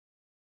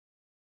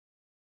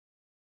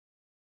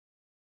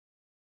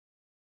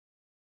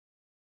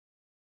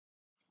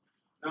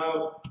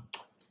Now,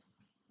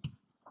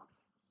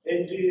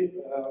 AG,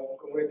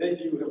 Comrade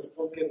AG, you have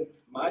spoken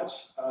much.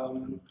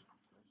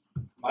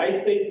 My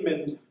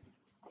statement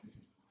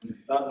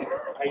that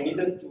I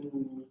needed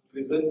to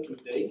present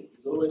today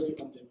is already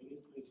on the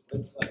ministry's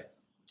website.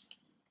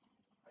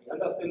 I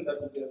understand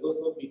that it has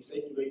also been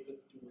circulated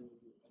to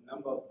a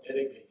number of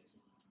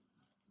delegates.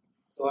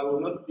 So I will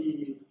not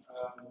be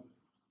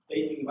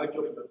taking much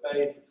of the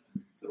time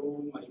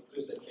through my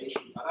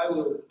presentation, but I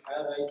will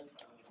highlight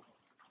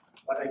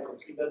what I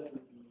consider to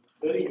be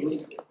very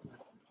useful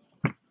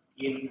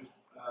in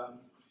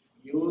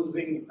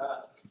using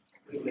that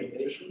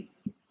presentation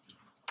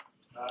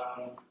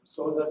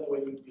so that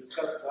when you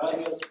discuss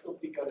various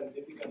topical and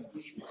difficult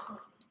issues,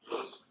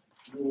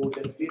 you would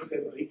at least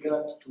have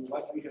regard to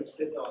what we have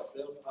set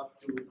ourselves up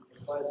to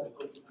as far as the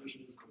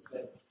Constitution is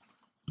concerned.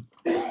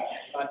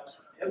 But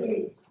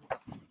having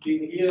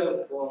been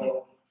here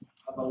for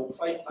about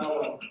 5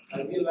 hours,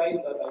 I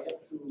realized that I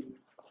have to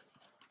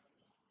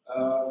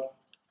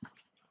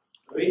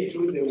read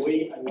through the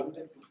way I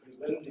wanted to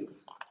present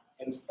this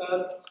and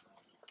start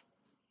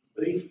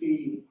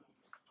briefly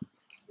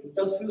with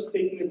just a few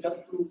statements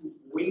just to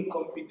win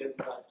confidence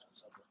that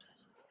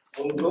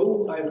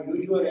although I'm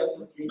usually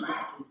associated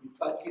to the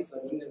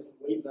partisan in a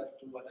way that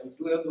what I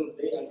do every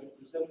day, I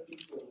represent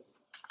people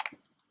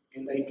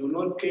and I do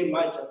not care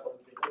much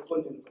about the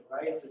opponent's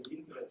rights and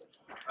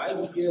interests.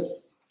 I'm here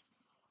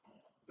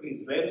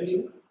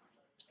presenting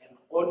an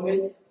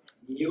honest,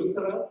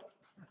 neutral,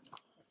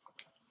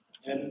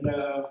 and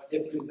a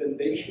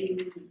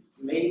presentation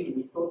made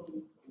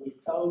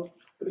without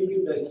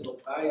prejudice or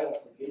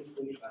bias against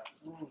anybody.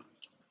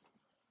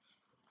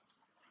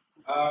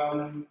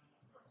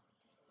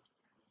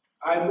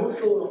 I'm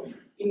also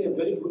in a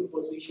very good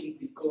position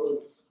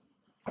because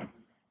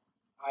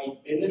I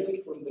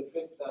benefit from the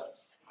fact that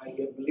I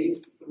have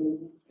lived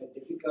through a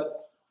difficult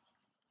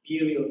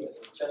period as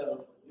a child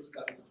of this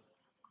country.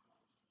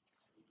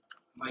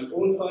 My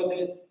own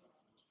father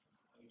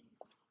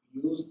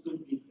used to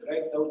be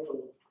dragged out of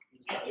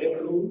his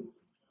bedroom,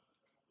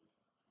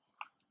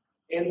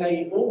 and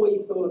I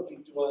always thought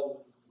it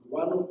was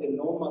one of the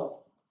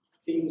normal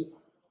things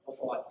of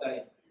our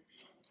time.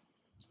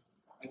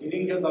 I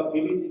didn't have the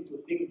ability to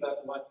think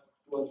that what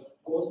was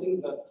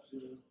causing that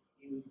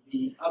is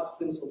the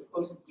absence of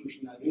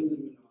constitutionalism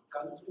in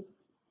our country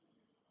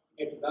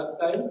at that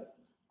time,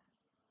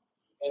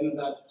 and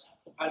that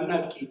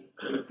anarchy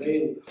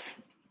prevailed.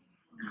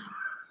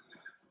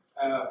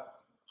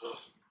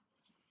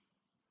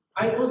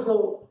 I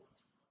also,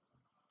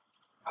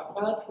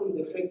 apart from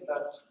the fact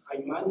that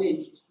I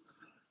managed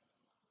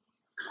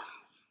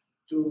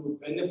to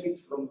benefit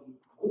from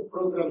good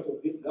programs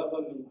of this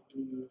government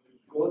to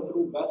go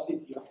through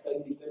varsity after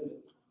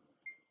independence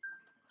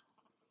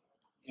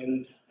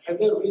and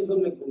have a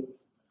reasonable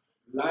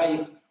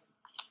life,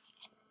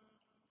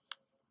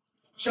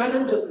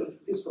 challenges in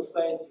this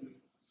society,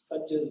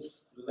 such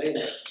as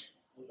land,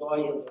 although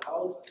I have a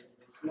house, I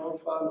have a small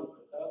farm in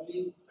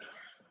Katavi,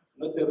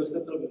 not a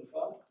resettlement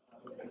farm,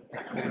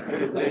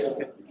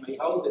 my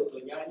house at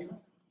Tonyanya.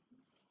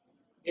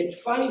 At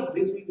 5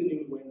 this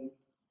evening, when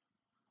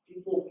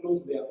people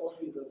close their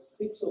offices,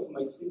 6 of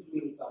my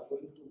siblings are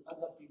going to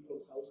other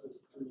people's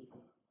houses to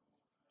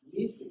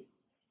listen.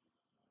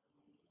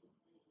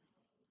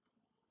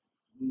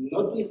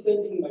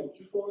 Notwithstanding my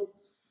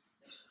efforts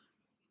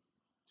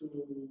to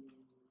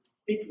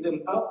pick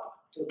them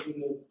up, it has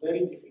been a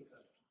very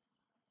difficult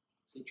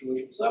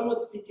situation. So I'm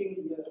not speaking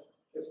here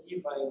as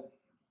if I'm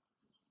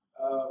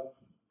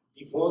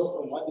divorced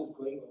from what is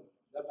going on.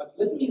 But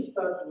let me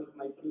start with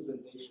my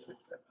presentation.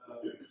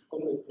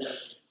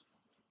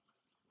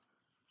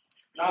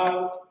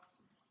 Now,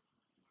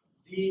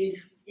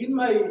 in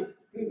my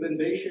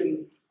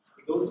presentation,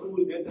 those who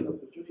will get an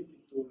opportunity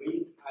to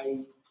read,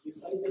 I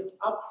decided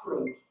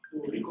upfront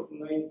to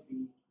recognize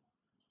the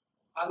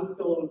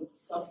untold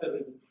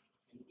suffering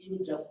and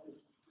injustice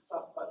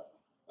suffered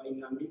by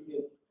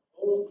Namibia,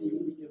 all the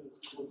indigenous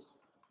groups.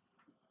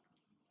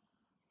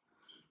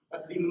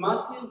 But the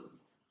massive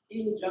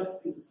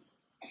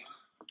injustice,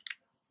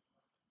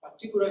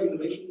 particularly in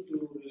relation to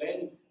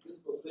land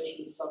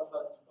dispossession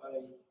suffered by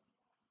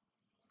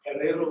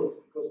Herreros,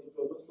 because it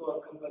was also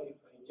accompanied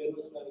by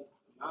genocide,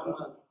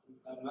 Nama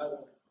and Tamara,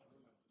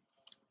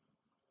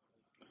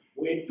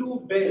 were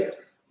too bad,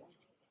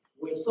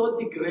 were so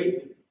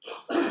degrading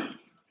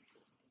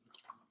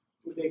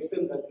to the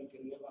extent that we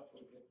can never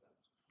forget that.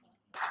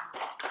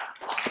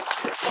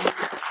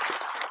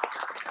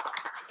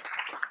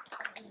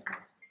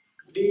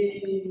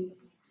 The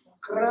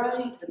cry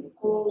and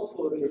calls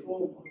for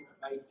reform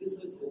by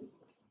dissidents,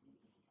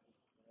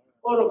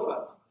 all of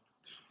us,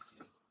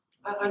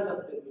 are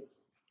understandable.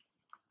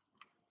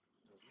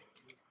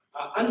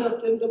 Are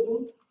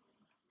understandable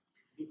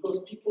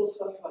because people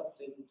suffered,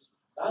 and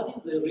that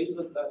is the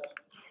reason that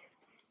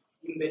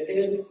in the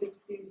early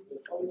 60s, the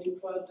founding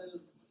fathers,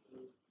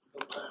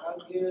 Dr.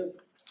 Hage,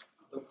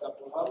 Dr.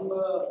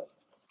 Pohamba,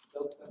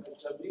 Dr.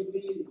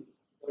 Kachabibi,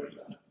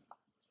 Dr.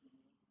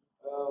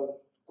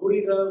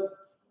 Gurira,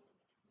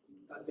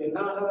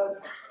 Tadenahas,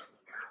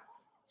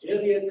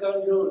 area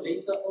council,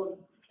 later on,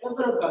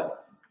 everybody.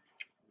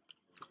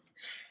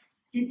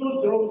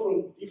 People drawn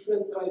from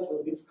different tribes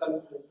of this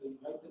country as a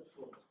united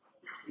force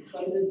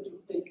decided to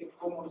take a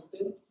common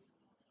stand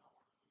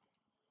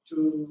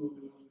to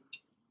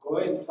go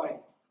and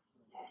fight.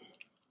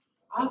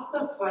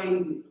 After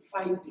fighting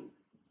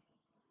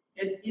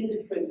at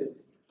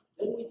independence,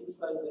 then we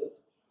decided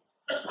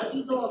what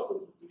is our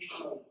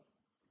constitutional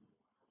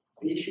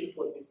vision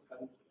for this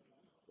country,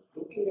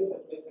 looking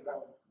at the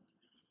background.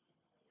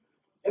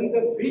 And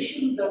the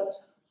vision that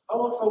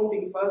our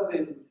founding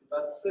fathers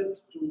that set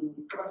to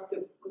craft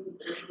a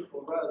constitution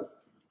for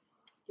us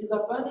is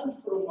apparent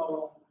from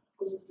our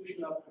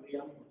constitutional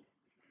preamble.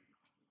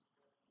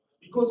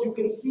 Because you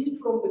can see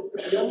from the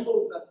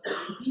preamble that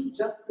the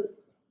injustice,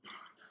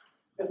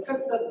 the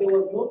fact that there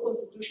was no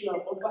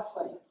constitutional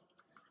oversight,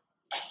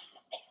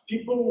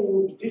 people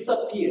would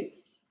disappear,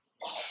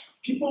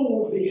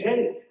 people would be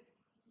hanged,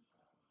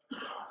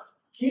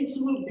 kids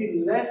will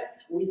be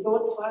left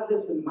without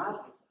fathers and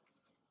mothers.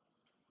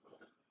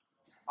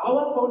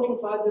 Our founding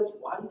fathers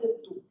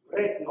wanted to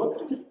break,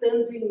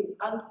 notwithstanding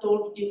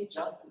untold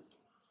injustice.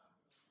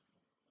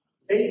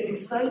 They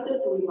decided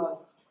we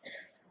must,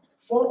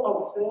 for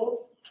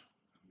ourselves,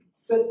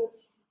 set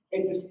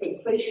a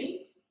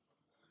dispensation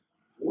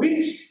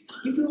which,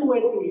 if we were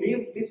to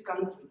leave this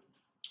country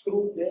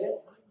through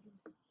death,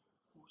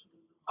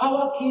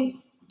 our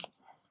kids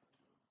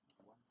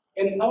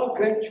and our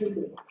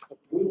grandchildren,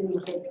 we will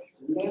have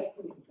left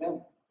with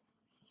them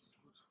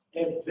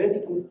a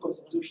very good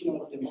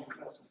constitutional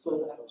democracy, so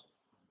that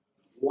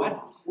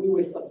what we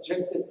were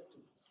subjected to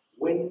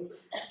when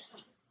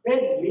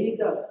bad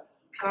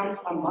leaders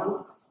comes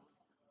amongst us,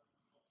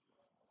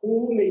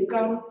 who may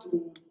come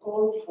to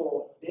call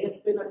for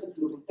death penalty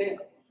to return,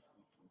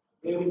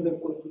 there is a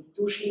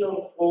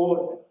constitutional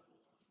order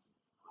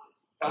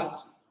that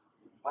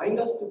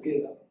binds us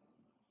together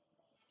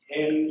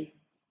and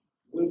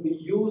will be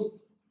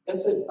used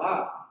as a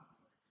bar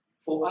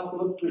for us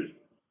not to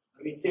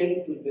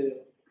return to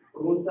the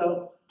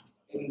brutal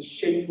and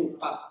shameful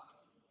past.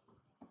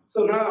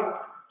 So now,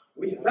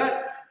 with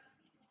that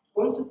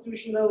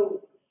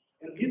constitutional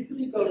and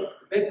historical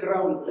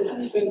background, let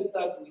me then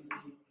start with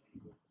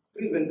the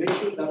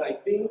presentation that I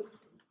think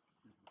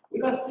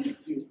will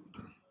assist you.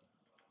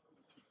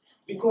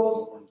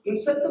 Because in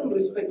certain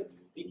respect,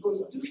 the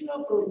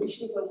constitutional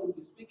provisions I will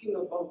be speaking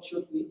about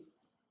shortly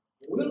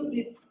will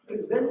be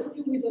presenting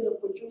you with an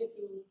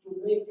opportunity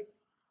to make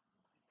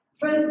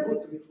very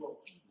good reform.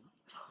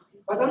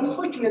 But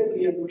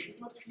unfortunately, and we should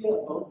not fear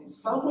about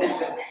this, some of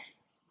them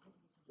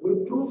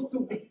will prove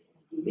to be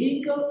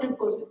legal and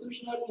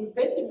constitutional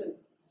impediment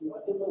to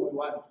whatever we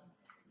want.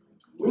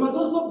 We must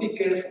also be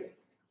careful,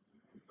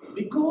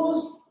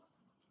 because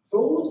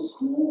those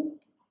who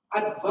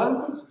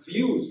advances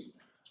views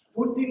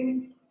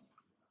putting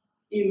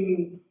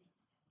in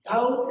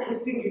doubt,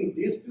 putting in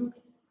dispute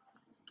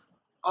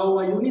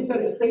our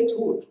unitary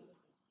statehood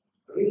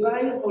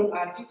relies on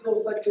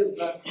articles such as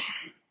that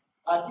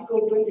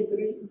Article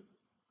 23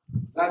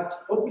 that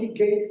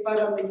obligate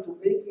Parliament to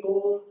make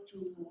law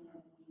to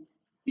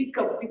pick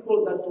up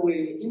people that were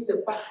in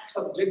the past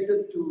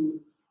subjected to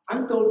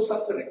untold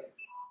suffering.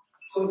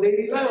 So they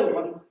rely on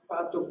one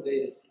part of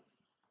the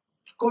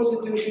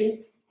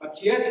Constitution, but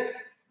yet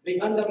they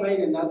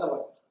undermine another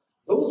one.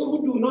 Those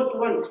who do not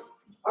want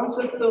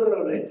ancestral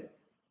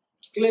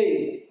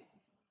claims,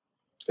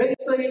 they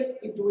say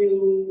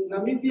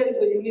Namibia is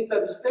a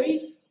unitary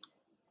state,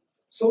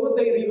 so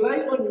they rely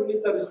on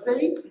unitary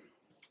state,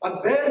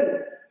 but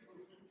then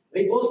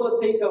they also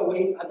take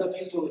away other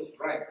people's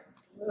right.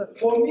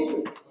 For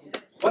me,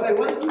 what I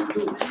want to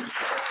do is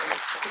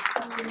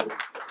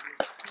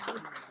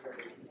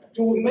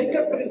to make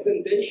a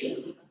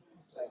presentation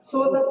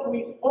so that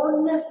we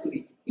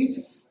honestly,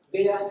 if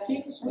there are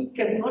things we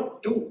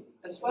cannot do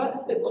as far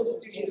as the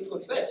Constitution is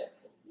concerned,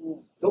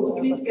 those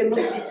things cannot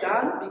be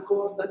done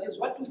because that is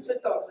what we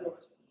set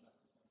ourselves.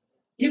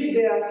 If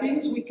there are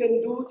things we can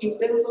do in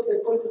terms of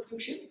the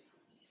Constitution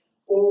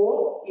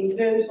or in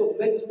terms of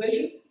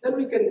legislation, then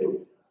we can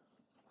do.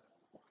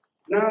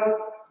 Now,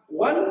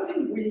 one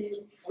thing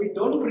we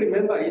don't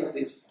remember is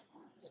this.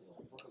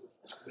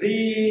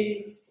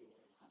 The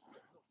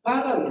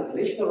Parliament,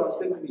 National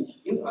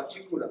Assembly in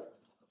particular,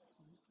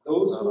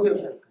 those who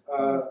have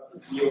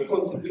your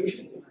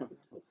Constitution,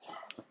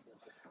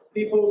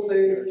 people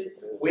say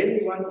when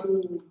we want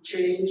to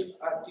change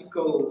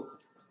Article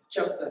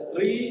Chapter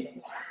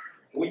 3,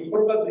 we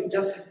probably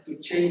just have to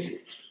change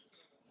it.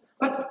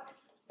 But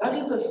that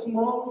is a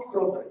small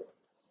problem.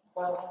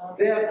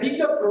 There are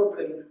bigger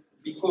problems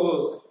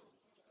because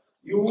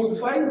you will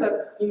find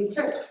that, in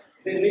fact,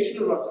 the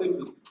National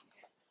Assembly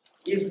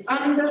is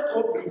under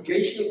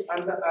obligations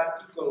under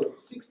Article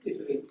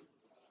 63,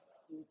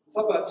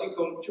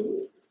 sub-article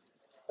 2,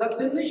 that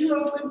the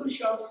National Assembly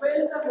shall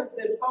further have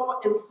the power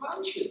and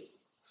function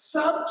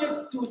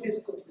subject to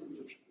this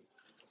Constitution.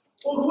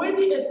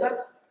 Already at that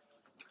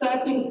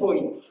starting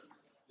point,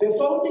 the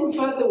founding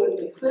father, when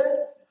they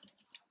said,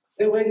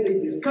 when they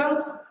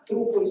discussed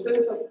through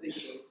consensus, they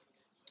said,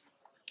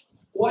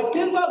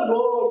 whatever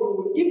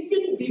law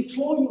even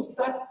before you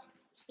start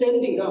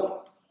standing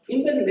up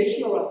in the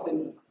National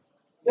Assembly,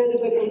 there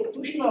is a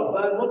constitutional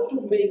bar not to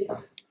make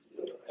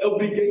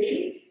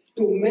obligation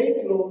to make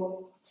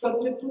law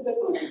subject to the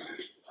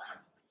Constitution.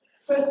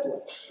 First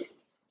one.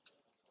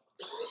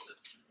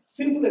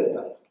 Simple as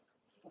that.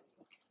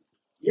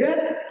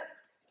 Yet,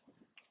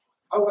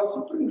 our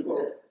Supreme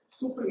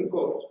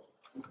Court,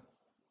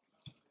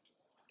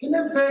 in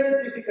a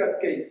very difficult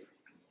case,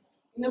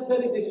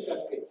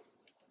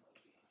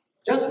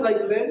 just like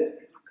land,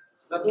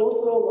 that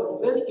also was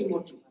very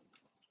emotive.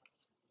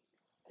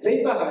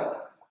 Labor hire.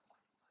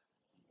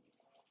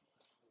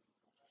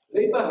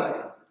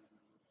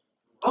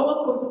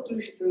 Our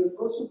Constitution,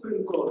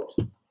 Supreme Court,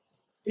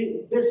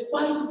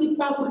 despite the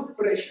public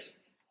pressure,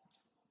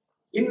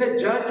 in a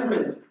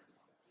judgment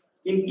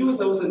in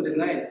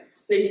 2009,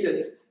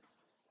 stated,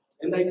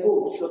 and I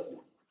quote shortly,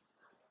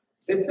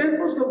 the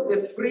purpose of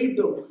the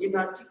freedom in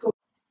Article.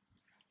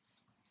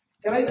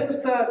 Can I then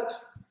start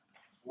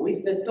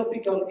with the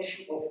topical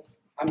issue of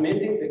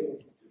amending the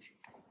Constitution?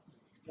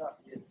 Yeah.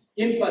 Yes.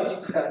 In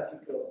particular,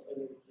 Article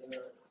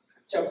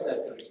Chapter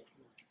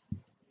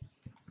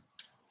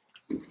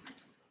 3.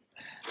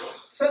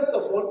 First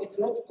of all, it's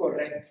not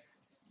correct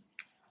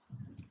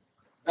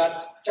that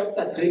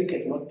Chapter 3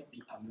 cannot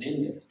be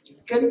amended.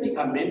 It can be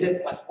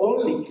amended, but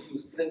only if you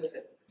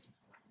strengthen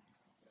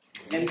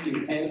and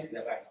enhance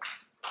the right.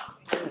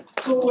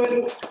 So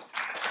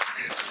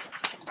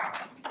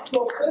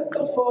first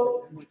of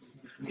all,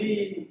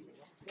 the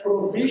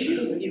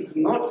provisions it's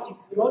not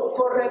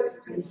correct,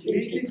 it's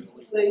misleading to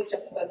say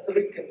Chapter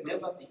 3 can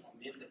never be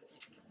amended.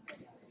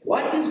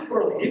 What is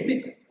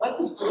prohibited, what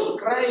is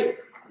prescribed,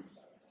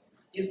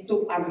 is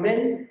to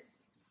amend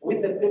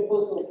with the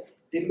purpose of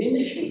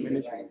diminishing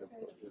the right,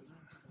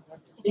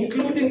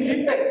 including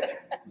liberty,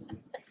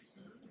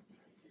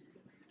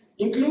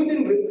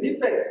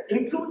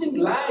 including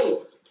life.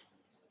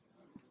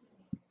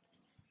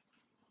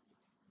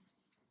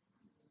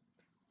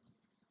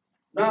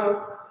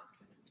 Now,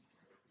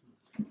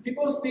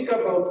 people speak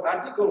about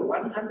Article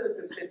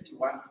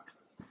 131.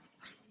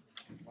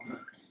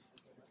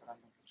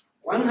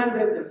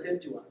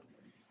 131.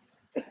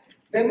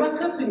 There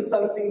must have been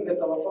something that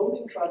our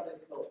founding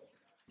fathers thought.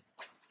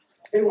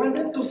 They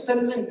wanted to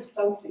cement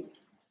something.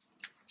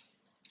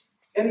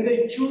 And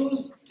they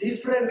choose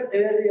different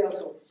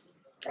areas of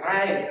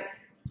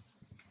rights,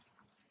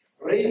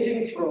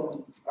 ranging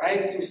from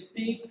right to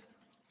speak,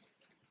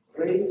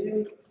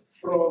 ranging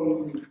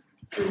from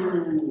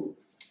to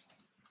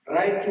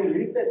right to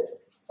liberty.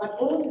 But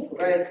all these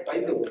rights, by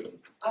the way,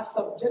 are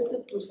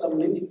subjected to some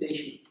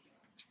limitations.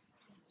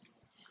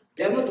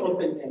 They are not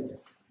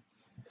open-ended.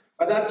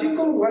 But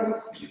Article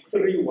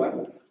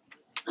 131,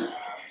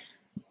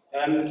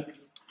 and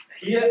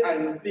here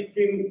I'm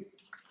speaking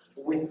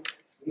with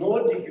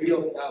no degree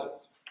of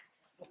doubt,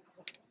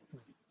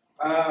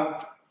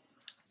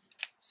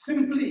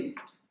 simply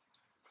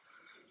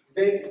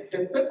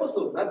the purpose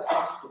of that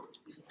article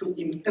is to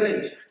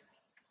entrench.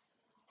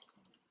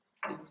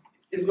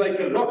 It's like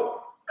a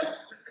law,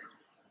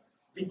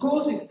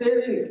 because it's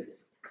telling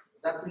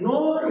that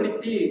no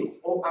repeal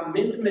or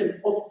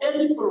amendment of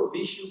any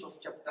provisions of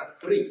Chapter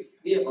 3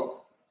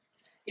 hereof,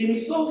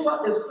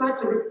 insofar as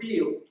such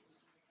repeal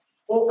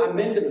or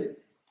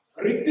amendment,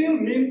 repeal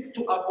means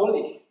to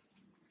abolish,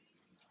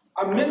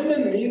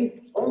 amendment means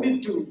only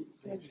to,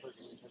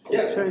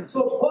 yeah.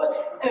 So both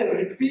a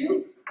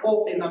repeal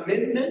or an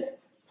amendment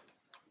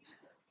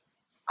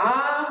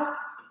are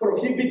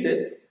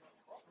prohibited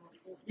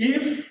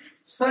if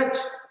such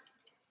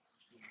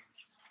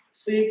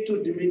seek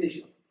to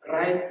diminish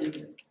rights in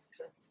them.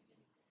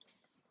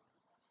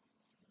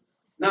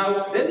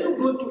 Now, then you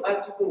go to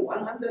Article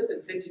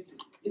 132.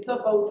 It's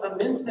about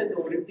amendment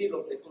or repeal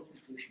of the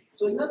Constitution.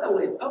 So in other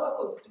words, our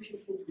Constitution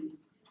could be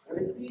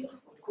repealed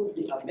or could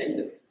be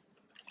amended.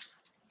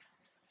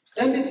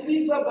 And it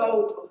speaks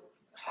about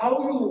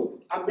how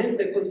you amend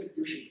the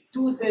Constitution.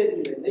 2/3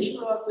 in the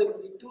National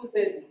Assembly,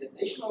 2/3 in the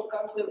National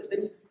Council, and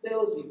then it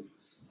tells you,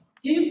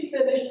 if the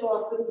National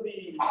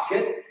Assembly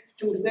get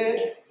 2/3,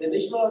 the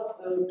National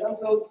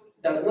Council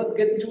does not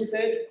get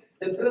 2/3,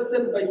 the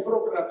President by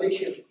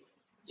proclamation,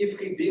 if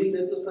he deemed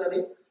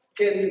necessary,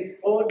 can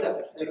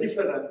order a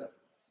referendum.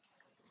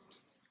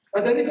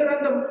 But the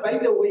referendum, by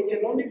the way,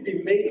 can only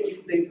be made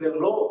if there is a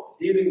law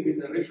dealing with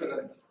the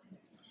referendum.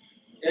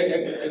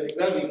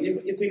 Exactly.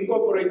 It's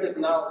incorporated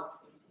now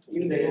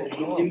in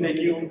the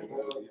new.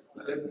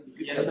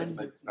 Yes.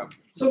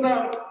 So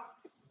now,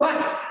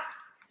 but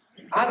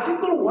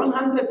Article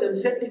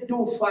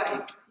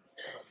 132(5)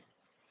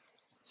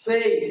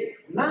 say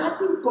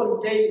nothing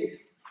contained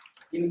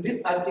in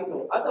this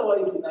article,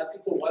 otherwise in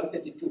Article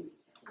 132,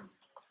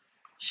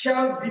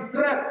 shall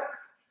detract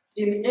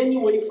in any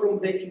way from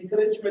the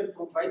entrenchment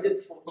provided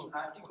for in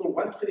Article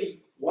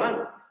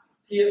 131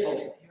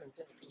 hereof,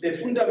 the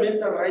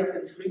fundamental right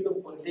and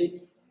freedom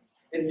contained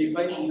and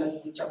defined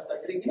in Chapter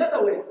 3. In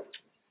other words,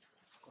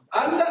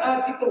 under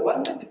Article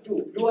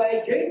 132, you are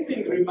again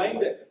being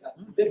reminded that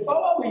the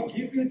power we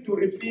give you to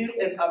repeal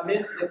and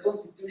amend the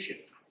Constitution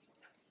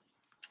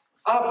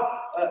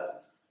up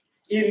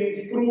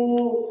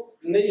through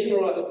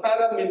national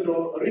parliament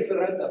or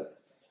referendum,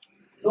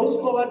 those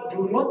powers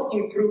do not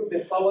include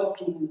the power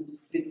to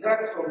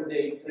detract from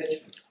the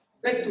infringement.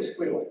 Back to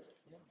square one.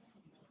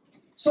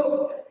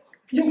 So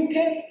you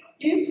can,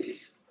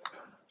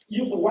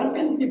 one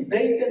can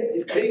debate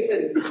and debate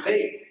and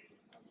debate,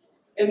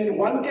 and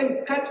one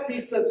can cut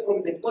pieces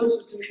from the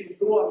Constitution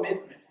through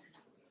amendment.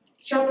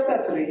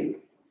 Chapter 3,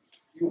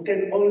 you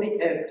can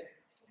only add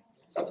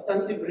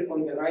substantively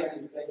on the right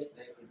in claims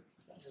taken.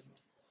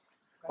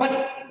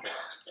 But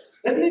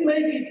let me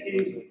make it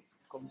easy.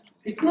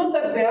 It's not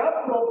that there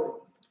are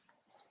problems.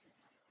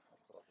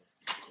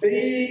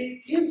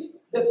 If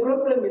the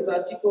problem is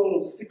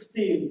Article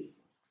 16,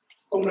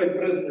 Comrade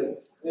President,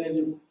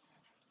 and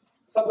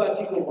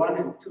sub-article 1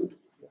 and 2,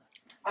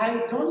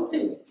 I don't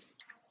think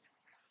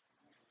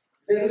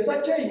there is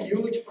such a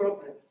huge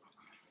problem.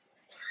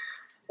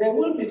 There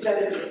will be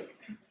challenges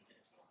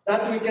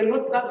that we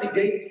cannot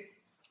navigate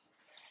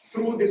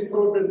through this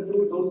problem,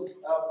 through those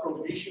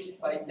provisions,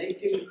 by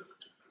making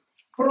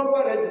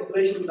proper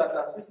legislation that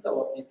assists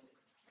our people.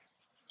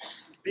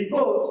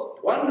 Because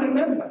one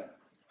remember,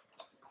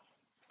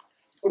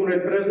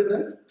 Comrade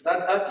President,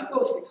 that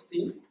Article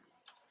 16,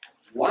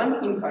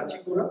 1 in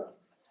particular,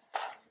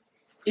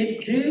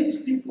 it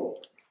gives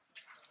people,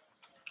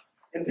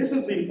 and this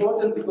is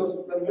important because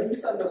it's a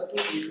misunderstood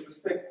with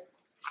respect.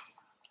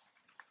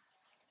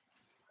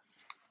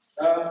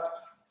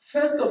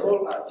 First of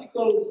all,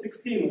 Article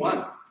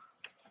 16.1,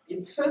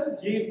 it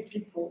first gives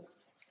people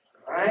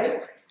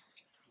right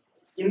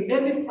in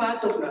any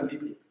part of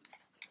Namibia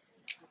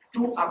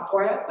to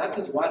acquire, that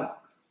is one.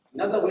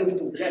 In other words,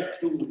 to get,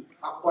 to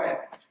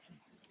acquire.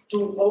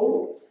 To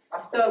own,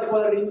 after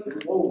acquiring,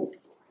 to own.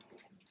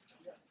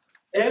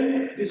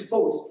 And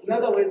dispose, in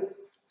other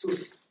words,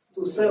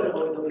 to sell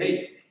or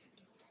donate.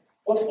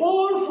 Of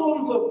all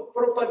forms of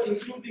property,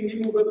 including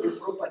immovable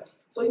property.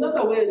 So in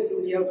other words,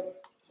 we have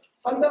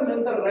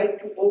fundamental right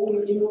to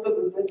own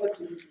immovable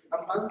property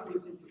among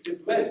which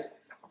is land.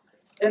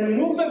 And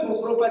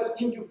movable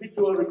property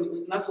individually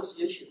in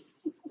association.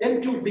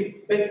 And to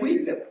be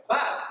bequeath them.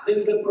 But there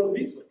is a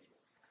provision.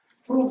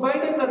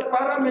 Provided that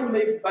Parliament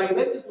may, by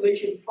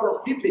legislation,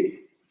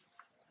 prohibit,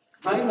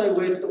 mind my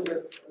word,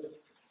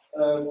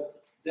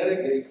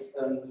 delegates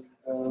and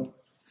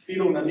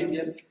fellow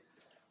Namibian,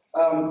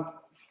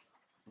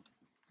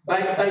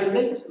 by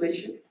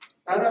legislation,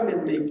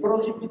 Parliament may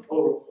prohibit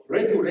or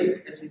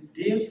regulate as it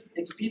deems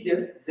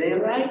expedient the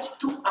right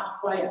to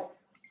acquire.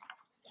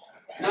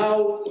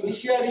 Now,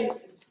 initially,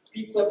 it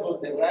speaks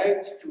about the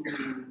right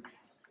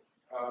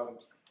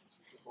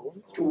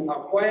to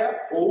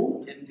acquire,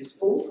 own, and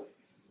dispose.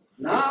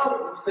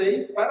 Now, it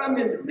says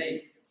Parliament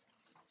may,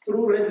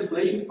 through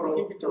legislation,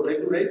 prohibit or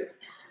regulate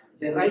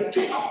the right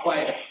to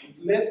acquire.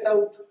 It left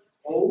out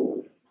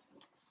own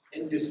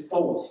and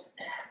dispose.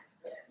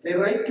 The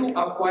right to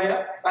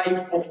acquire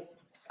of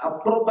a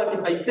property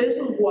by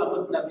persons who are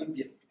not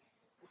Namibians.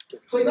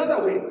 So in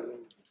other words,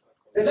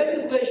 the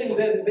legislation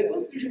then, the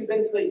Constitution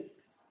then says,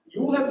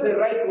 you have the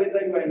right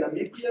whether you are a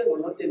Namibian or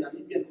not a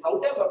Namibian.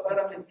 However,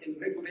 Parliament can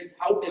regulate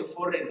how a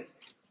foreigner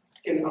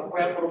can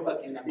acquire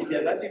property in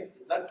Namibia.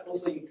 That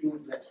also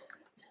includes that.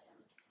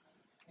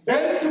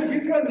 Then to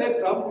give you an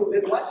example,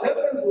 then what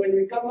happens when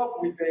we come up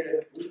with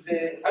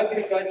the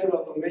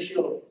Agricultural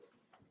Commercial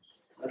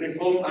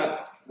Reform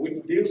Act,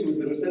 which deals with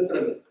the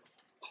resettlement?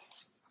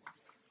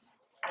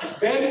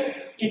 Then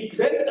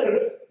instead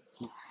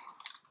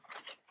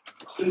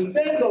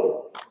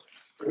of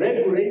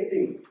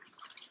regulating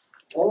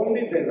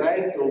only the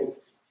right of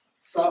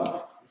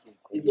some,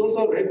 it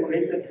also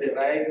regulated the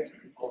right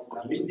of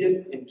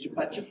Namibian, and in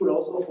particular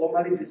also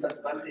formerly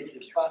disadvantaged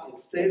as far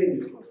as selling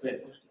is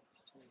concerned.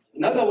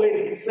 In other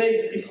words, it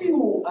says if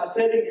you are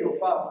selling your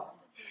farm,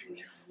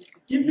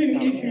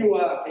 even if you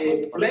are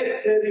a black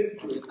selling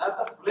to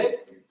another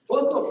black,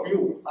 both of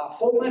you are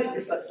formerly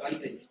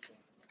disadvantaged.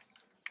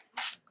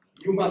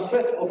 You must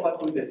first offer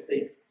to the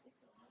state.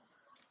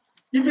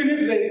 Even if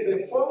there is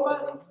a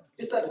former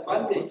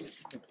disadvantage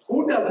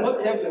who does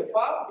not have the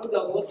farm, who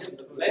does not have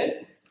the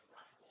land,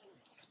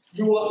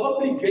 you are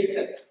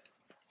obligated,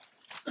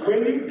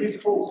 when you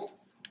dispose,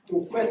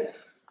 to first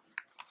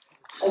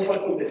offer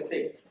to the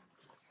state.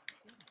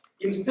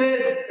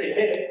 Instead,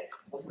 perhaps,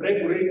 of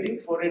regulating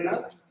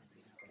foreigners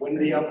when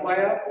they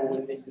acquire or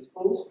when they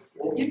dispose,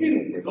 or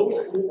even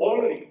those who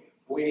only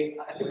were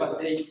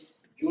advantaged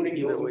during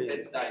your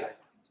dead time.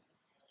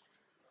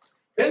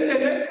 Then the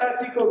next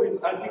article is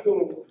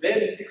Article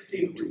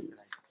 16.2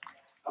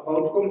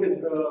 about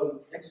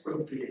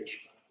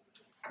expropriation.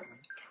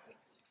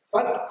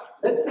 But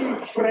let me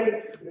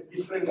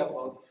be frank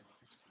about this.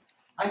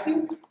 I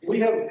think we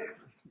have,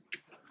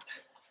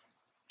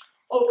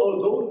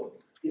 although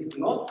it's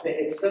not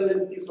the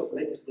excellent piece of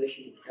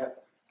legislation we have,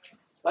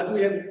 but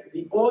we have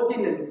the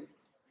Ordinance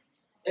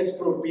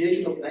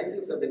Expropriation of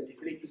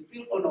 1973 is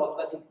still on our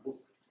statute book.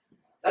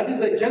 That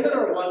is a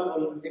general one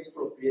on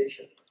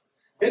expropriation.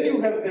 Then you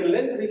have the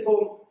Land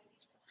Reform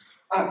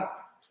Act,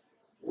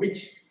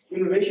 which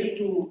in relation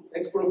to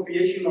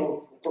expropriation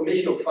of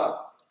commercial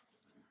funds.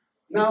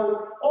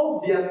 Now,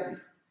 obviously,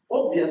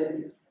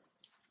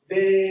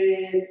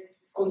 the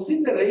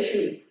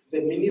consideration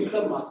the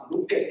minister must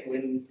look at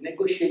when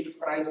negotiating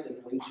price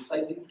and when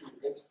deciding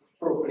to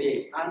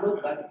expropriate are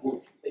not that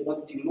good. They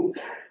must be looked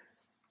at.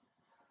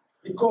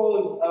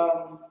 Because,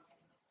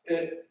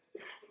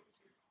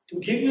 to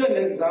give you an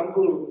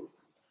example,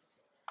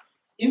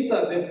 in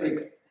South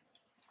Africa,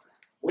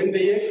 when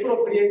they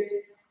expropriate,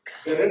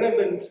 the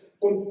relevant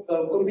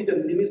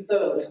competent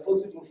minister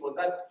responsible for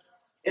that,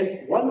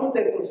 as one of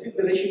the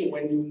considerations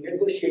when you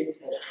negotiate,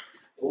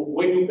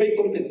 when you pay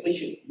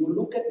compensation, you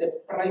look at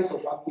the price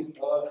of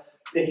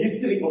the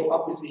history of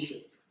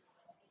acquisition.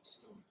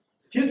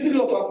 History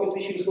of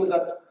acquisition, so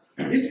that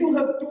if you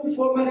have two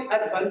formally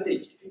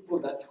advantaged people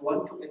that you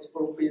want to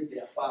expropriate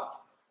their farms,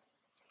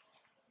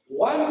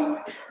 one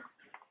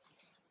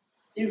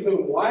is a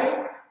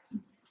white,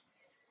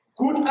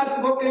 good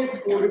advocate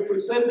who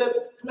represented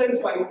clan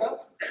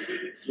fighters,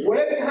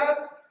 worked hard,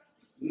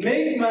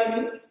 made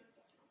money,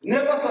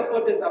 never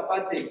supported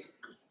apartheid,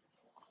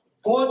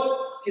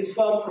 bought his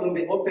farm from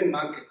the open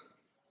market.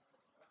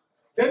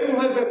 Then you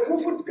have a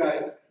Kufut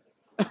guy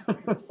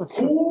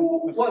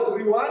who was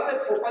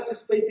rewarded for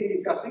participating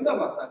in Kasinga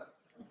massacre.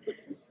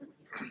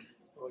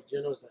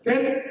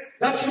 Then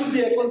that should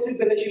be a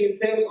consideration in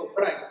terms of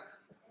price.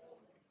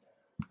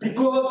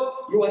 Because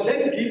you are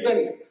then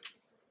given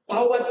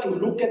power to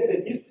look at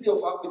the history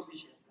of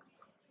acquisition.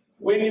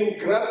 When you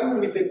grapple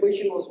with the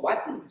question of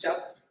what is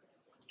just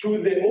to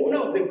the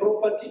owner of the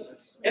property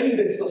and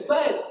the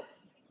society.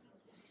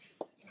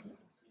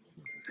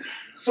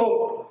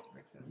 So,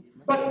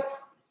 but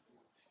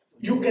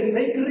you can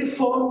make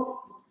reform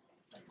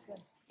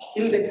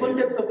in the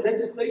context of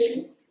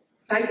legislation,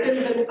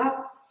 tighten them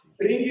up,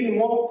 bring in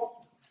more,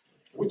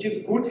 which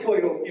is good for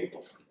your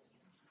people.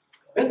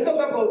 Let's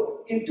talk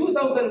about in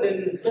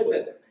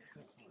 2007,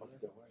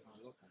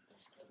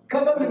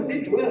 government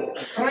did well,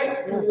 tried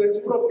to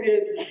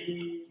expropriate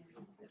the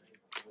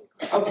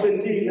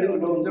absentee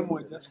landlord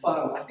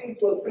farm. I think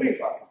it was 3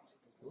 farms.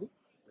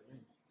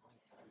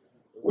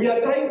 We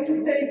are trying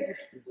to take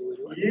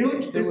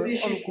huge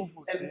decisions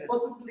and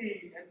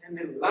possibly at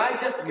a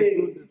larger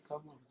scale,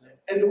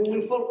 and we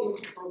will fall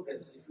into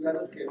problems if we are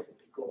not careful.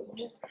 Because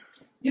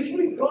if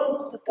we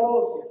don't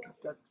also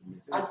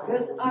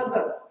address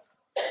other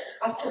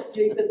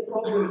associated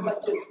problems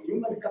such as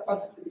human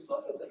capacity,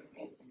 resources, and so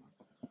on,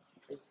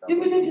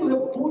 even if you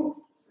have good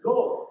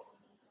law,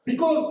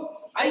 because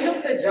I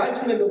have the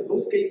judgment of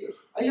those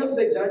cases, I have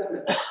the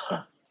judgment.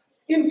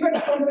 In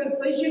fact,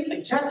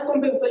 compensation, just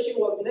compensation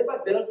was never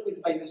dealt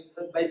with by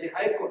the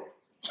High Court.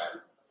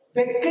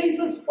 The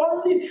cases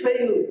only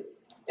failed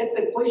at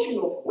the question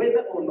of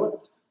whether or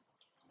not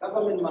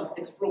government must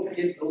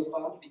expropriate those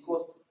farms,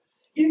 because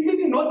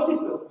even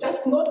notices,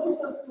 just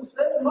notices to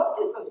serve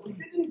notices, we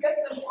didn't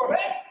get them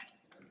correct.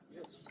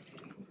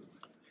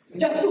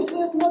 Just to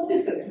serve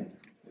notices.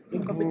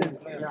 After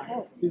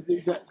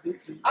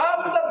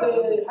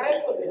the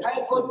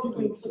High Court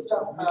even put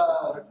up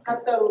a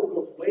catalog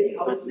of ways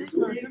how to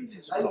do it,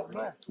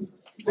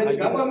 the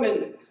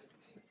government,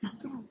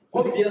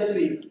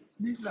 obviously.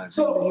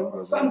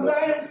 So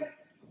sometimes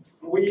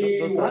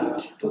we want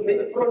to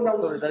make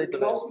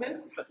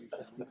pronouncements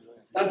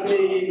that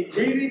may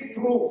really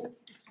prove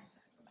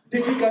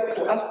difficult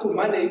for us to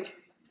manage,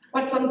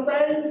 but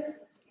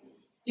sometimes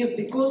it's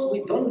because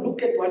we don't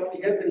look at what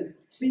we have and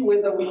see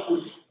whether we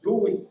could do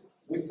with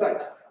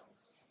such.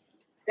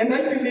 And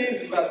I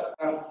believe that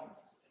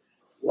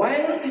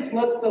while it's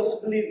not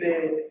possibly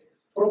the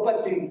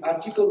property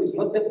article is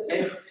not the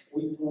best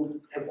we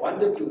would have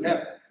wanted to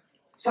have,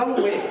 some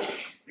way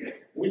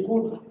we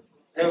could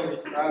have,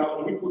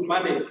 we could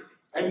manage.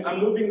 I'm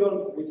moving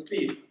on with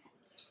speed.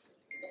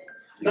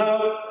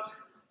 Now,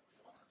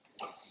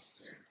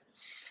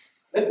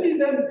 let me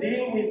then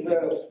deal with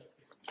the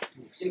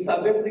in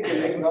South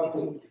African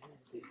example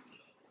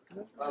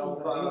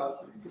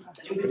of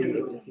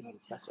indigenous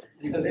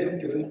in the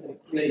land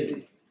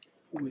claims.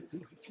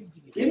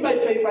 In my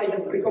paper, I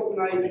have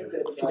recognized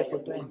that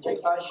my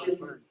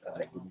passion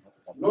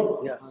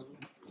not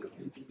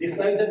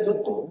decided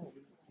not to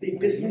be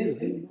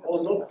dismissive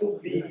or not to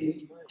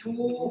be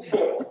too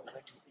for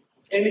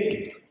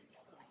anything.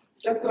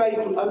 Just try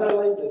to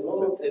analyze the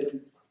laws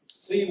and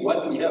see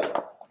what we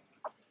have.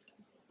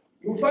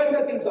 You find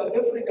that in South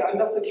Africa,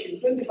 under Section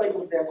 25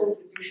 of their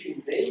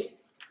constitution, they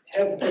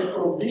have a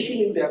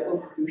provision in their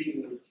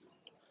constitution which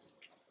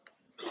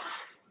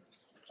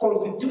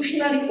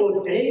constitutionally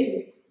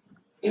ordained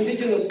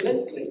indigenous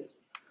land claims.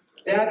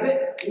 They are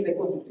there in the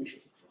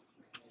constitution.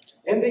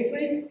 And they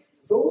say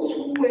those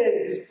who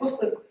were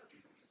dispossessed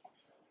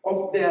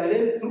of their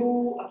land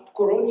through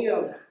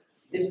colonial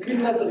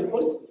discriminatory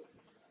policies,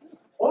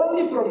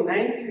 only from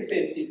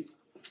 1913,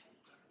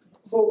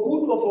 for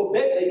good or for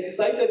bad, they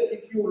decided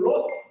if you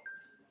lost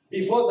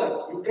before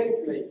that, you can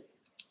claim.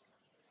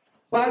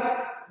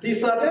 But the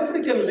South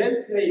African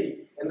land claims,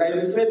 and I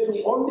refer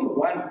to only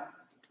one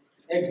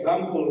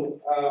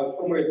example,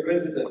 Comrade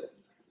President.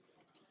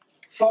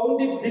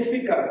 found it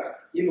difficult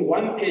in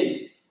one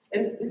case,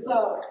 and these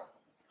are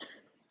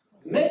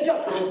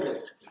major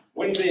problems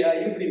when they are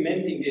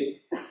implementing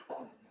it.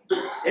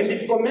 And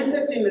it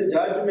commented in a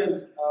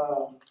judgment,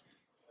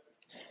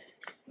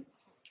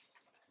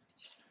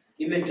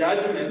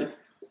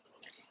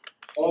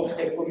 of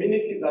a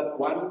community that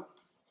want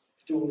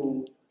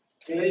to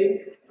claim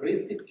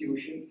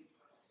restitution.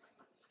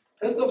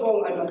 First of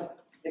all, I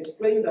must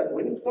explain that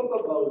when you talk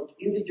about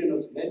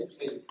indigenous land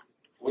claim,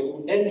 when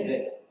you end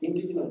there,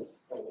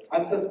 indigenous or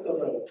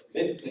ancestral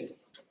land claim,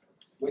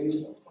 when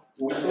you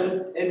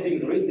without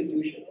ending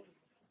restitution,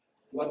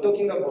 you are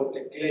talking about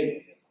a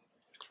claim,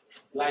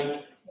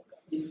 like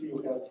if you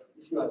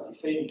are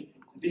defamed,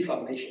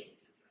 defamation.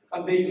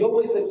 And there is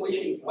always a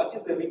question, what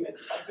is the remedy?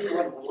 What do you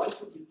want? You want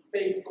to be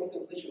paid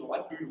compensation,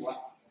 what do you want?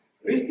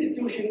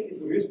 Restitution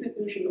is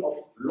restitution of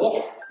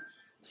lost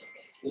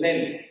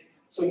land.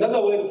 So in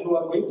other words, you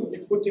are going to be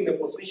put in a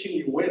position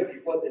you were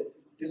before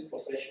this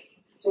possession.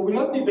 So we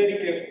must be very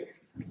careful.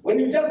 When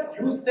you just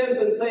use terms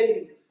and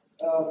say,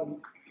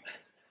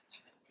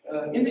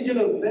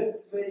 indigenous land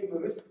claim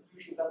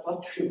restitution, that's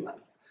what you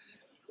want.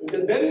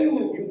 Then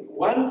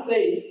one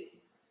says,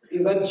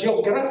 is that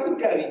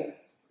geographically,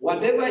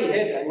 whatever I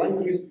had, I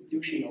want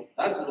restitution of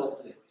that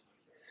lost land.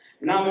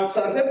 Now,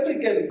 South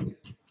African,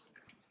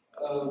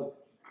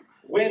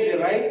 where the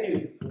right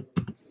is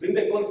in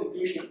the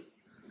Constitution,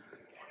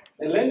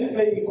 the land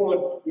claim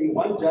court in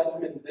one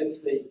judgment then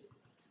say,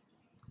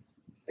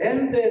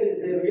 then there is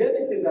the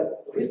reality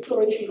that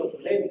restoration of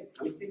land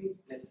within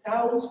the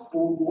towns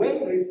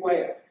will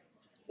require,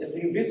 as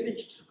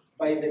envisaged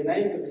by the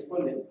ninth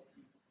respondent,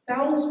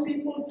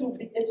 townspeople to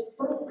be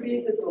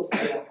expropriated of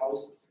their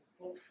houses.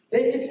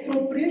 The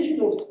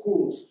expropriation of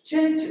schools,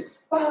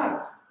 churches,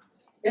 parks,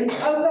 and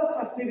other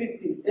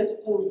facilities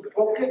as could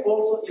occur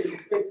also in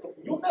respect of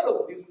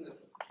numerous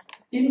businesses,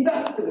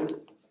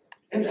 industries,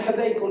 and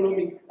other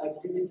economic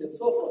activity and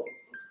so forth.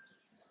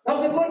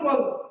 Now the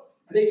court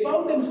they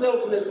found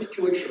themselves in a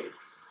situation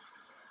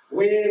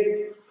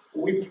where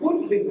we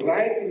put this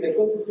right in the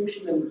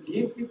Constitution and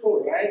give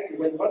people right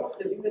when one of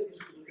the remedies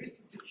is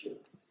restitution.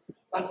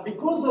 But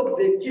because of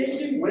the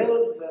changing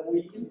world,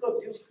 we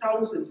introduce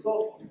towns and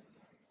so forth.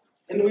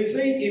 And we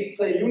say it's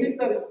a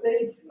unitary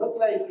state, not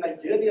like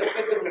Nigeria,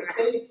 federal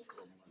state,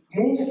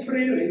 move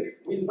freely.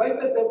 We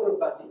invited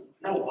everybody.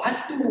 Now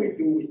what do we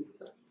do with it?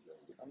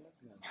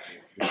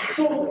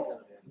 So,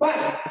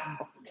 but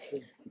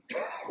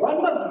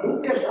one must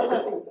look at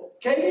other things.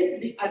 Can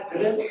it be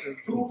addressed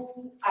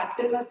through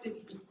alternative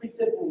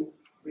equitable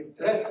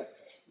redress?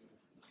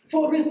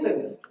 For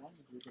instance,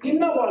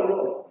 in our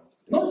law,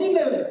 not in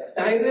a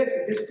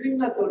direct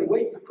discriminatory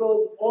way,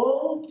 because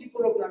all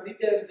people of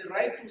Namibia have the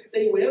right to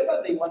stay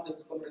wherever they want,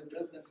 as Comrade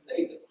President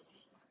stated,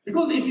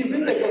 because it is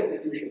in the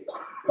Constitution.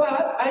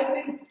 But I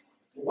think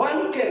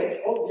one can,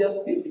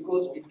 obviously,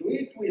 because we do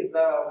it with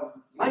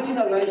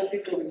marginalized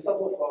people in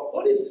some of our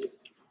policies,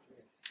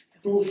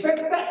 to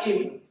factor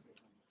in,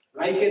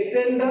 like a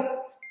tender,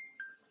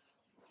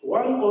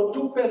 1 or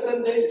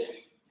 2%,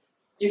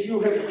 if you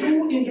have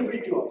two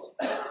individuals.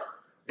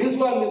 This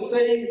one is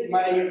saying,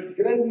 my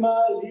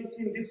grandma lives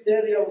in this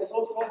area or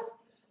so forth.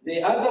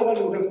 The other one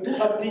will have two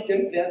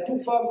applicants. There are two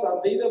farms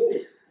available.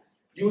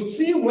 You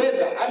see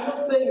whether, I'm not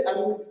saying,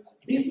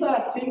 these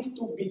are things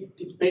to be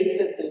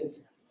debated and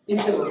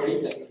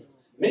interrogated.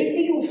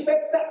 Maybe you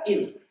factor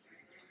in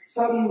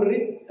some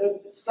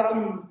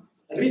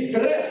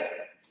redress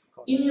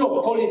in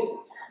your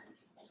policies,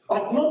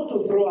 but not to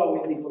throw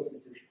away the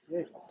Constitution.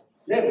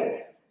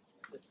 Never.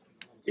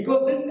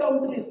 Because this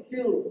country is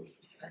still,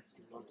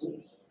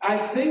 I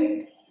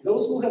think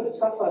those who have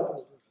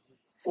suffered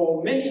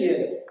for many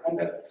years, and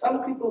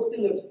some people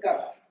still have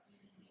scars,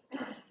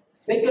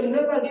 they can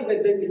never live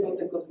a day without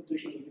a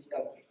constitution in this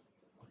country.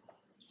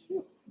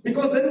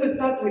 Because then we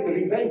start with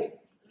revenge.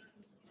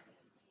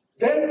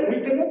 Then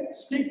we cannot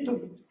speak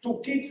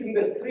to kids in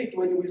the street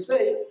when we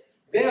say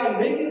they are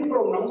making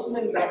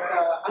pronouncements that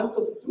are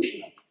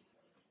unconstitutional.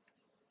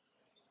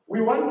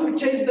 We want to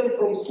change them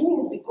from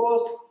school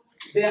because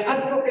they are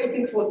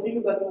advocating for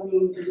things that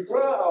will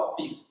destroy our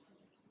peace.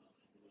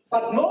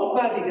 But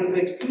nobody has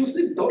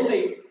exclusive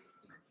domain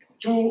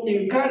to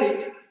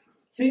encourage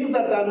things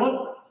that are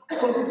not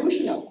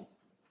constitutional.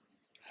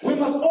 We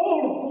must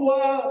all who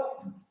are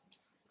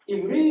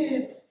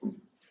enriched,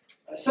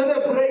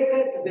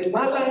 celebrated, the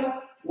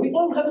maligned, we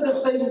all have the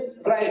same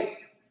right.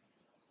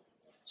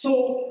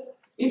 So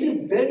it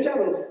is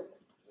dangerous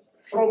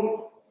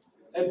from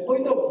a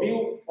point of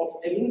view of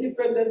an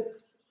independent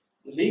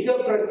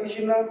legal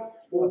practitioner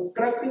who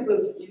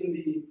practices in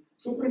the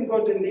Supreme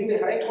Court and in the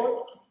High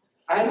Court.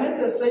 I'm at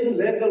the same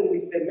level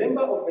with the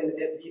member of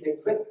the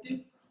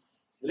executive,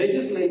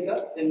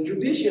 legislator, and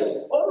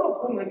judiciary, all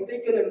of whom have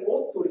taken an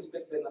oath to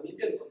respect the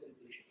Namibian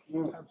Constitution.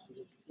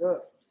 Absolutely. Yeah.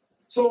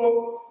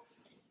 So,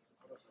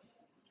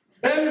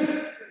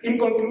 then, in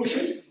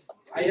conclusion,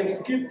 I have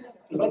skipped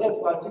a lot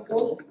of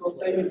articles because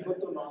time is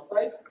not on our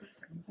side.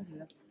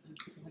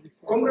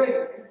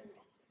 Comrade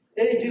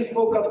AG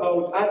spoke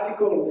about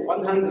Article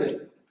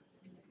 100,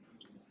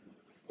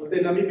 of the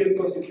Namibian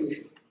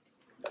Constitution.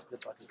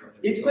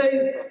 It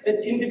says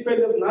that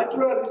independent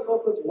natural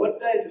resources,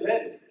 water and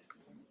land,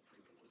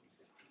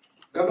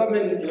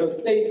 government or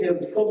state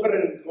has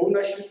sovereign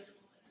ownership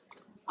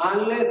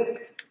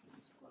unless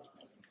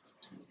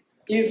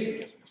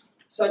if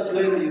such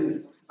land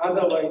is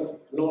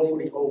otherwise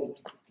lawfully owned.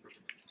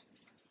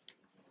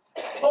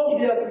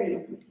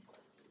 Obviously,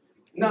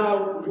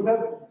 now you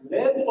have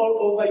land all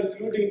over,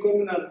 including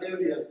communal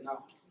areas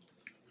now.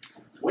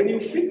 When you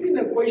fit in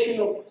a question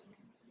of,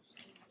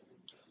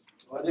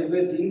 what is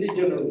it,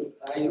 indigenous,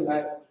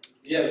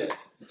 yes,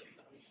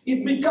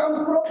 it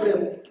becomes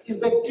problem.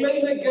 Is a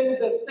claim against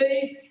the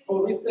state,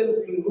 for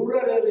instance, in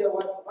rural area,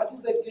 what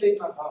is a claim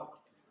about?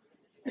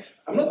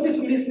 I'm not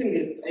dismissing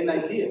it, an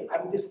idea.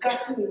 I'm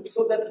discussing it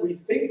so that we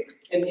think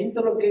and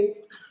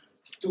interrogate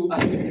to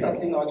assist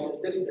us in our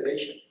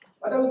deliberation.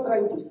 What are we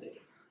trying to say?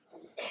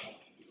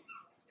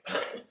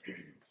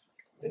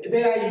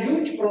 There are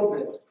huge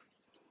problems.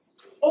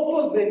 Of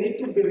course, they need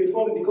to be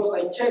reformed because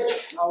I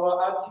checked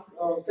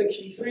our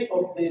Section 3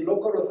 of the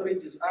Local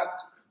Authorities Act.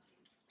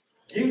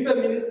 Give the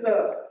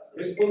minister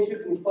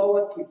responsible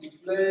power to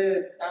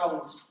declare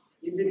towns,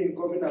 even in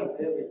communal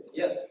areas.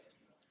 Yes.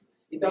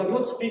 It does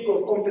not speak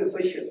of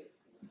compensation.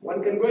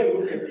 One can go and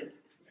look at it.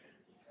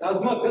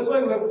 Does not. That's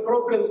why we have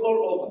problems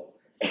all over.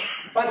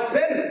 But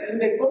then, in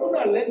the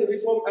Communal Land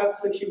Reform Act,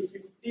 Section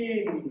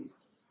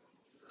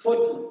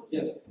 1540,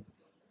 yes,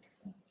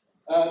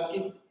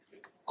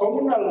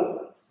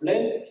 communal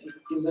land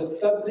is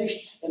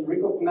established and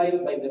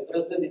recognized by the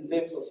President in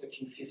terms of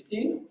Section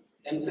 15,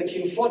 and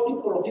Section 40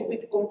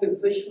 prohibits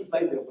compensation,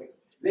 by the way.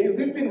 There is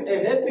even a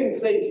heading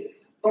says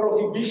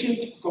prohibition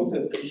to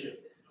compensation.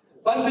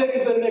 But there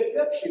is an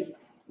exception,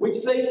 which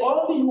says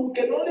you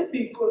can only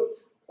be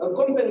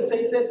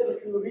compensated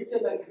if you reach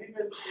an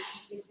agreement,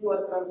 if you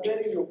are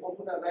transferring your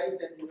communal right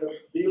and you have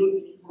built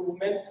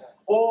improvement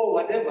or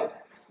whatever.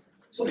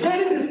 So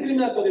very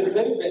discriminatory,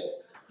 very bad.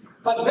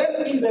 But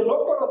then in the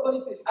Local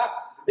Authorities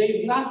Act, there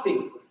is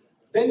nothing.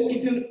 Then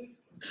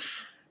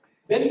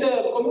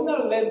the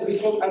Communal Land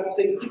Reform Act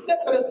says if the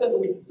President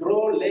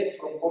withdraw land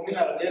from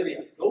communal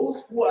area,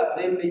 those who are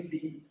there may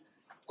be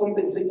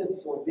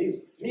compensated for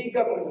this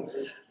meager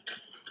compensation.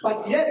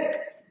 But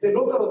yet, the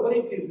local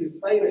authorities is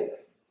silent.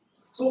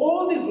 So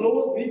all these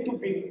laws need to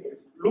be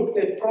looked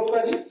at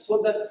properly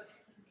so that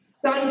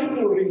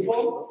tangible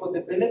reform for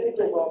the benefit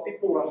of our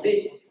people are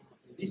made.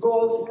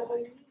 Because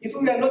if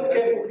we are not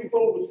careful,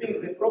 people will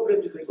think the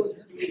problem is the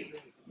Constitution.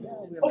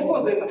 Of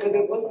course, the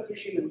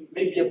Constitution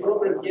may be a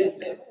problem here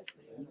and there.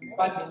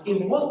 But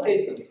in most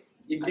cases,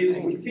 it is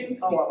within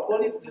our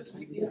policies,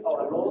 within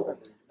our laws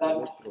that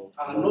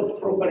are not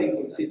properly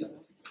considered.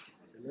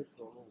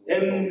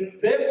 And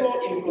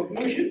therefore, in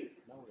conclusion,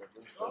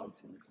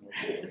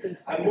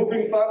 I'm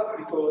moving fast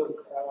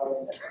because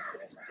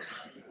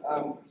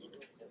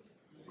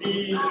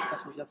the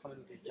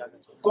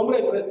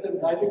Comrade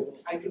President, I think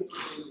I need to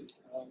say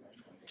this.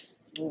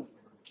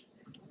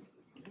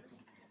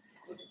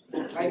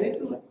 I need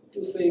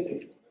to say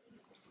this.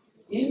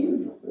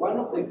 In one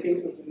of the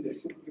cases in the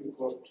Supreme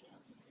Court,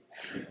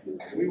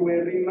 we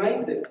were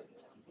reminded,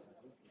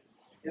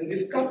 and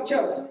this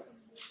captures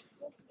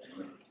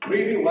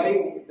really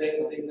why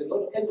there's a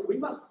lot, and we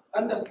must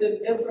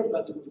understand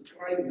everybody will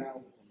cry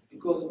now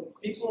because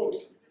people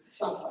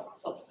suffer,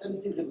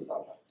 substantively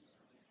suffer,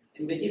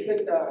 and the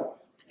effect are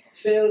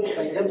felt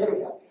by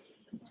everybody.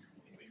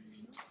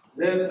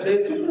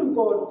 The Supreme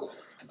Court,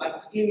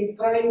 but in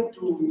trying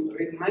to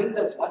remind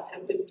us what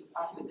happened to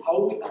us and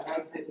how we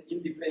arrived at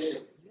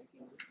independence,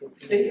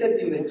 stated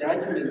in the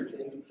judgment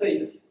and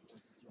said,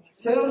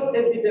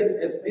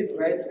 self-evident as this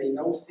right may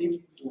now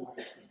seem to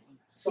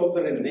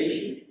sovereign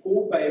nation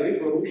who by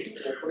revolution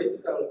or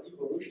political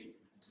evolution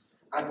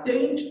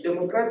attained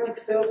democratic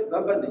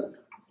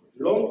self-governance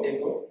long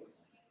ago,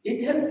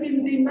 it has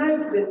been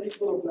denied the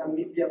people of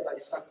Namibia by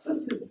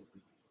successive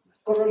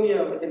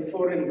colonial and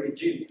foreign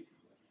regimes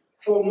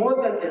for more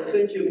than a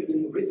century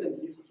in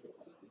recent history.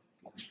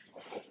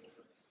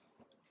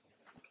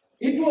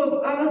 It was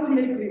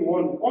ultimately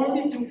won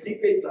only 2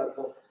 decades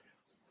ago,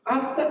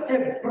 after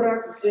a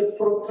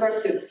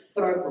protracted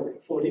struggle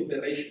for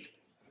liberation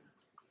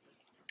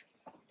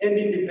and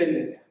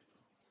independence.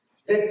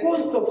 The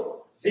cost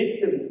of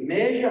victory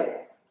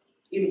measured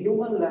in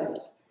human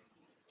lives,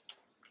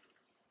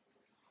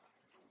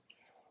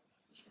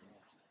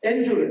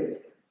 endurance,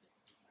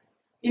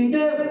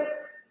 endeavor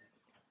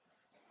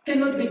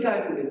cannot be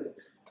calculated.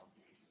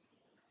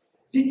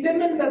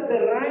 Determine that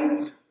the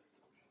right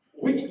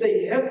which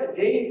they have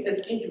gained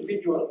as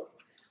individuals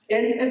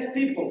and as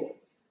people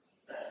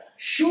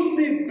should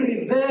be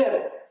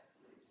preserved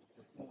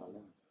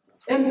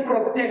and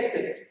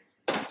protected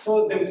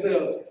for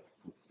themselves.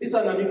 These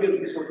are Namibian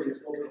people being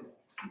spoken.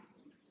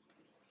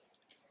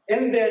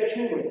 And their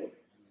children.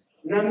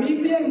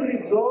 Namibian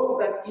resolve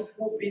that it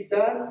will be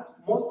done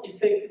most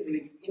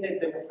effectively in a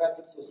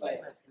democratic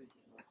society.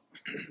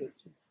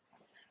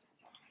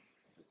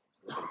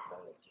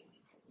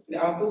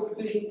 Our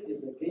constitution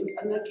is against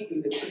anarchy.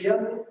 In the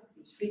preamble,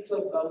 it speaks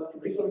about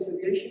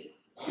reconciliation.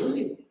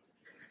 unity.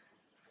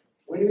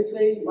 When we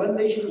say one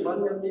nation,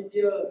 one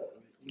Namibia,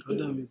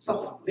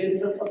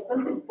 there's a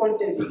substantive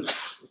content in it.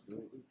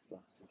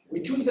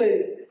 We choose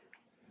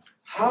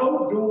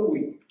how do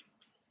we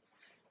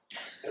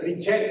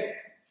reject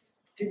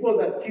people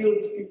that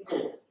killed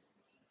people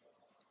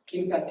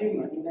in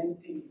Katima in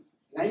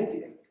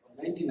 1990 or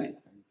 99?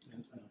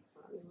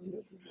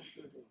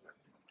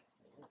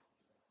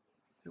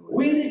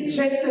 We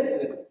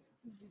rejected them.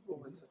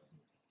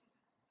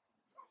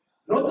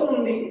 Not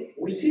only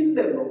within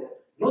the law,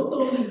 not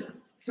only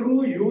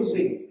through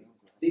using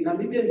the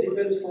Namibian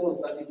Defense Force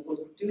that is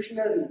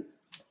constitutionally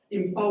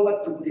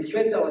empowered to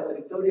defend our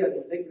territorial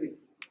integrity,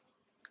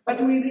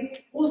 but we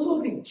also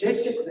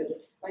rejected them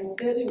by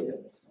telling them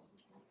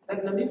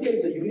that Namibia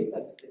is a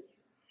unitary state.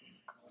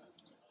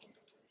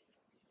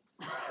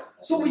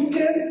 So we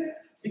can't,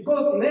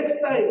 because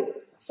next time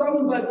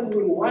somebody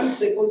will want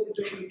the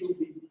constitution to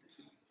be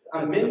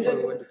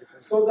amended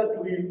so that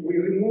we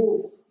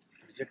remove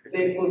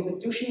the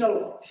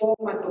constitutional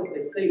format of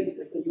the state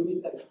as a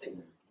unitary state.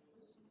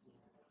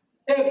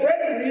 A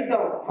bad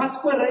leader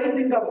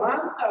masquerading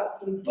amongst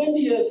us in 20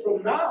 years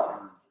from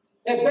now,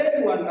 a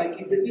bad one like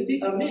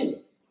Idi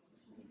Amin,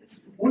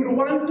 will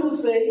want to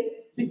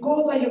say,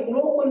 because I have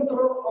no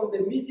control on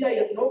the media, I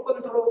have no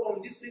control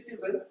on these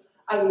citizens,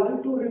 I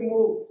want to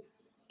remove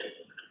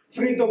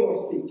freedom of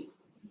speech.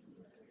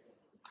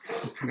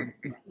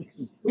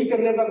 We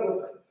can never go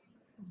back.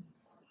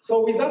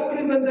 So with that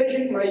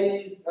presentation,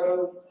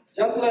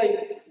 just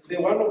like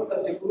the one of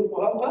the group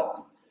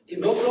Hamba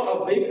is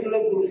also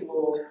available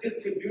for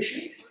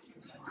distribution.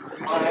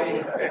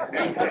 I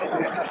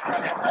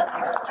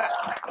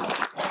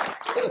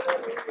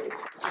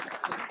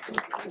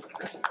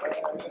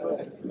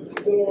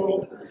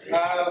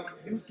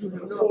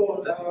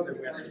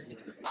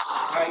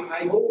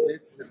hope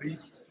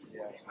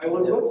I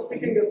was not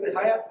speaking as a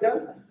hired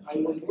gun. I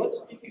was not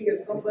speaking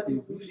as somebody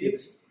who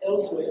lives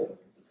elsewhere.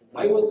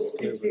 I was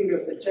speaking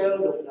as a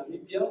child of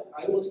Namibia.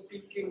 I was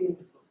speaking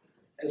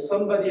as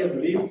somebody who have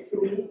lived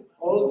through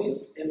all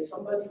this and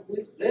somebody who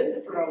is very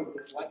proud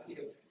of what we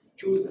have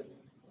chosen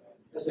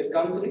as a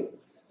country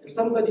and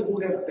somebody who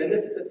have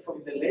benefited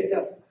from the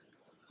legacy.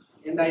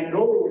 And I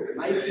know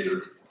my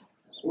kids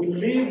will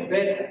live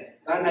better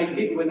than I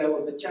did when I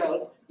was a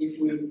child if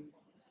we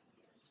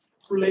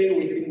play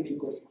within the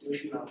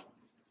constitutional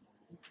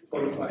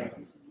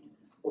confines.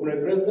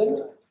 Comrade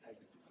President,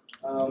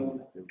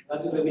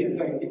 that is the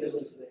lead I needed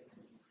to say.